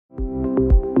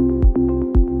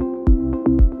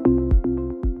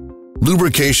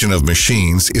Lubrication of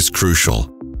machines is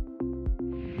crucial.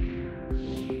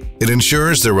 It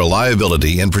ensures their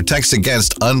reliability and protects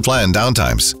against unplanned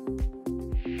downtimes.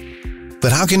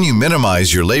 But how can you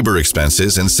minimize your labor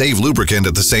expenses and save lubricant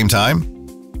at the same time?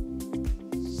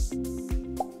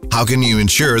 How can you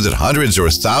ensure that hundreds or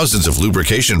thousands of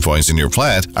lubrication points in your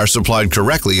plant are supplied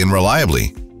correctly and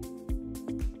reliably?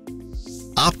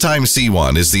 OPTIME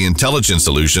C1 is the intelligent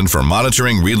solution for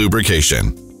monitoring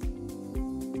relubrication.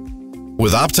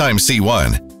 With OPTIME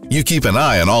C1, you keep an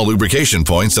eye on all lubrication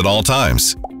points at all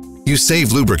times. You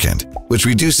save lubricant, which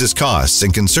reduces costs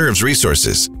and conserves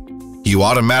resources. You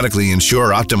automatically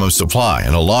ensure optimum supply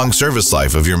and a long service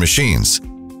life of your machines.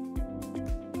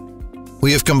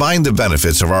 We have combined the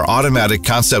benefits of our automatic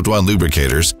Concept 1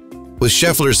 lubricators with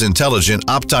Schaeffler's intelligent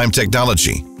OPTIME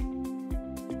technology.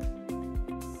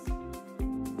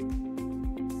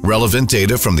 Relevant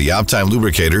data from the OPTIME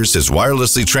lubricators is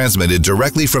wirelessly transmitted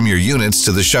directly from your units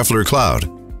to the Schaeffler cloud.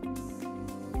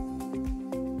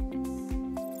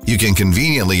 You can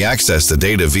conveniently access the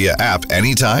data via app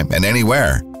anytime and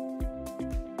anywhere.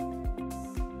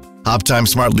 OPTIME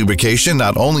Smart Lubrication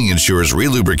not only ensures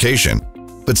relubrication,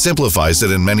 but simplifies it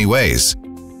in many ways.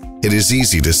 It is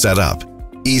easy to set up,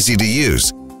 easy to use,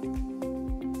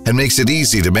 and makes it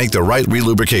easy to make the right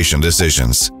relubrication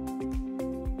decisions.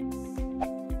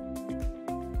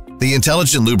 The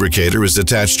intelligent lubricator is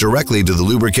attached directly to the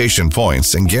lubrication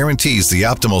points and guarantees the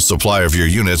optimal supply of your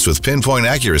units with pinpoint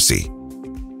accuracy.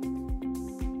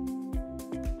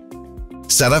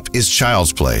 Setup is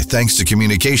child's play thanks to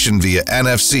communication via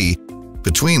NFC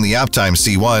between the OPTIME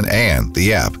C1 and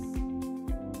the app.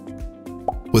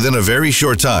 Within a very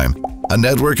short time, a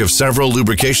network of several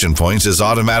lubrication points is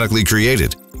automatically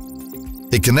created.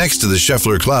 It connects to the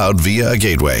Schaeffler cloud via a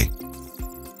gateway.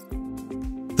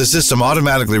 The system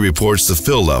automatically reports the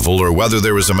fill level or whether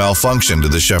there is a malfunction to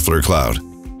the Schaeffler cloud.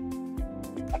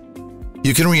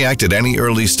 You can react at any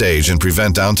early stage and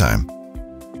prevent downtime.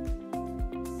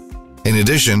 In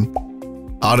addition,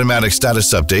 automatic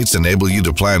status updates enable you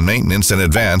to plan maintenance in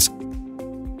advance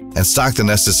and stock the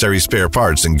necessary spare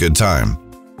parts in good time.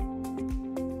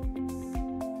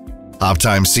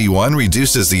 OPTIME C1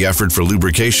 reduces the effort for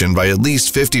lubrication by at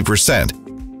least 50%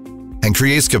 and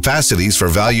creates capacities for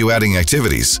value-adding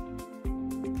activities.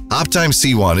 OPTIME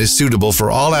C1 is suitable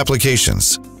for all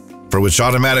applications, for which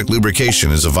automatic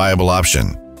lubrication is a viable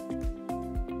option.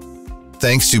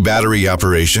 Thanks to battery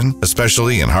operation,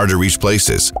 especially in hard-to-reach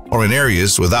places or in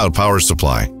areas without power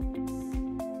supply.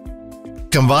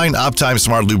 Combine OPTIME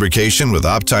Smart Lubrication with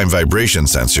OPTIME vibration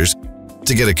sensors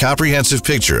to get a comprehensive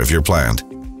picture of your plant.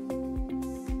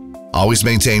 Always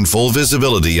maintain full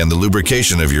visibility on the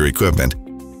lubrication of your equipment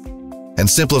and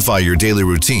simplify your daily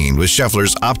routine with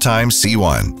Schaeffler's OPTIME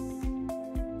C1.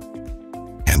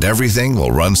 And everything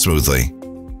will run smoothly.